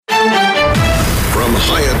From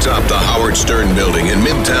high atop the Howard Stern building in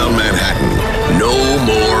Midtown Manhattan, no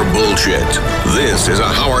more bullshit. This is a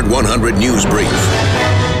Howard 100 News Brief.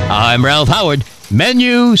 I'm Ralph Howard.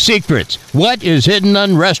 Menu secrets. What is hidden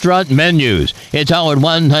on restaurant menus? It's Howard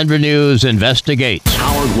 100 News Investigates.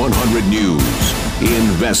 Howard 100 News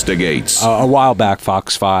Investigates. A while back,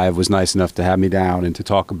 Fox 5 was nice enough to have me down and to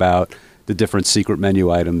talk about the different secret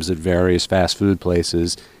menu items at various fast food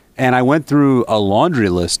places. And I went through a laundry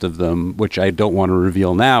list of them, which I don't want to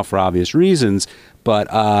reveal now for obvious reasons. But,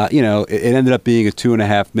 it ended up being a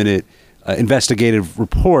 2.5-minute investigative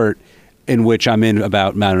report in which I'm in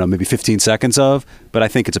about, maybe 15 seconds of. But I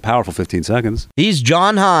think it's a powerful 15 seconds. He's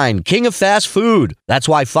John Hein, king of fast food. That's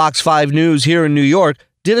why Fox 5 News here in New York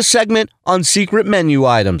did a segment on secret menu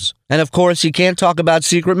items. And of course, you can't talk about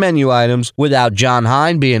secret menu items without John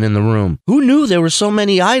Hein being in the room. Who knew there were so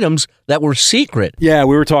many items that were secret? Yeah,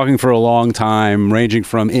 we were talking for a long time, ranging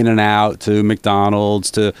from In-N-Out to McDonald's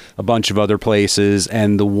to a bunch of other places.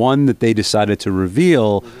 And the one that they decided to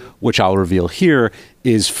reveal, which I'll reveal here,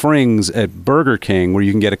 is Frings at Burger King, where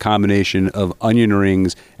you can get a combination of onion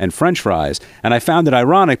rings and French fries. And I found it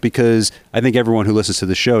ironic because I think everyone who listens to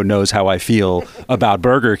the show knows how I feel about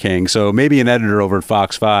Burger King. So maybe an editor over at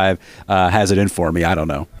Fox 5 has it in for me. I don't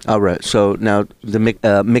know. All right. So now the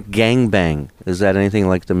McGangbang, is that anything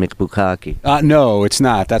like the McBukaki? No, it's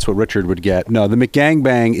not. That's what Richard would get. No, the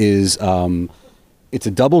McGangbang is it's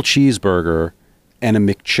a double cheeseburger and a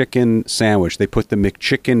McChicken sandwich. They put the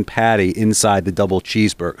McChicken patty inside the double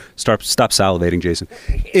cheeseburger. Stop salivating, Jason.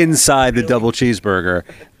 Inside the double cheeseburger.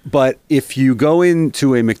 But if you go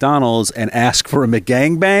into a McDonald's and ask for a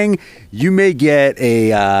McGangbang, you may get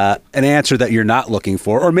an answer that you're not looking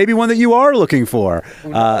for, or maybe one that you are looking for.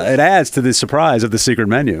 It adds to the surprise of the secret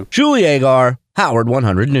menu. Shuli Agar, Howard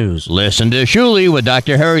 100 News. Listen to Shuli with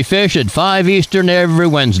Dr. Harry Fish at 5 Eastern every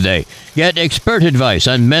Wednesday. Get expert advice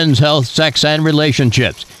on men's health, sex, and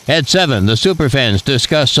relationships. At 7, the Superfans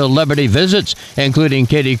discuss celebrity visits, including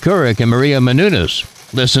Katie Couric and Maria Menounos.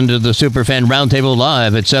 Listen to the Superfan Roundtable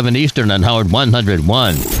live at 7 Eastern on Howard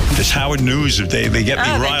 101. This Howard News, they get me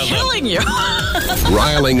riled killing you.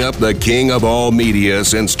 Riling up the king of all media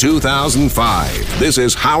since 2005. This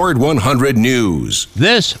is Howard 100 News.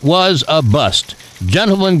 This was a bust.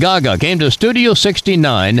 Gentleman Gaga came to Studio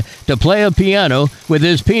 69 to play a piano with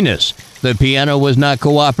his penis. The piano was not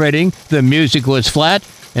cooperating, the music was flat,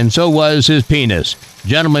 and so was his penis.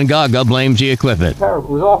 Gentleman Gaga blames the equipment. Terrible.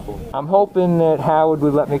 It was awful. I'm hoping that Howard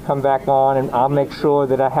would let me come back on, and I'll make sure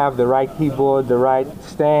that I have the right keyboard, the right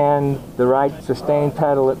stand, the right sustain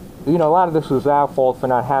pedal. A lot of this was our fault for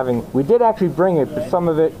not having. We did actually bring it, but some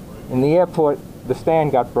of it in the airport, the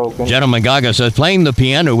stand got broken. Gentleman Gaga says playing the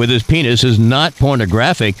piano with his penis is not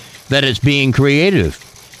pornographic, that it's being creative.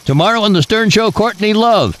 Tomorrow on The Stern Show, Courtney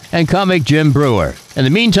Love and comic Jim Brewer. In the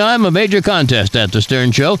meantime, a major contest at The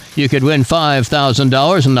Stern Show. You could win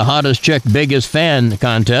 $5,000 in the Hottest Chick Biggest Fan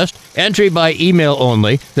contest. Entry by email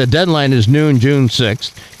only. The deadline is noon, June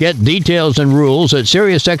 6th. Get details and rules at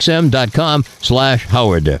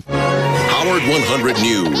SiriusXM.com/Howard. Howard 100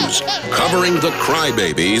 News, covering the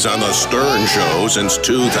crybabies on The Stern Show since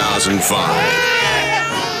 2005.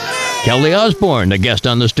 Kelly Osbourne, a guest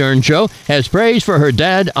on The Stern Show, has praise for her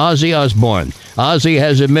dad, Ozzy Osbourne. Ozzy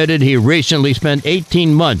has admitted he recently spent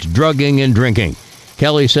 18 months drugging and drinking.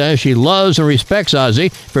 Kelly says she loves and respects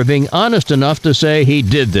Ozzy for being honest enough to say he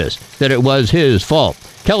did this, that it was his fault.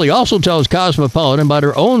 Kelly also tells Cosmopolitan about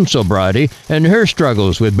her own sobriety and her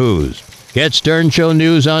struggles with booze. Get Stern Show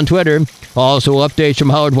News on Twitter. Also updates from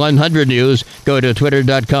Howard 100 News. Go to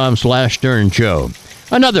twitter.com/Stern Show.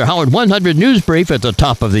 Another Howard 100 News Brief at the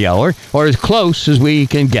top of the hour, or as close as we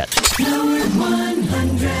can get.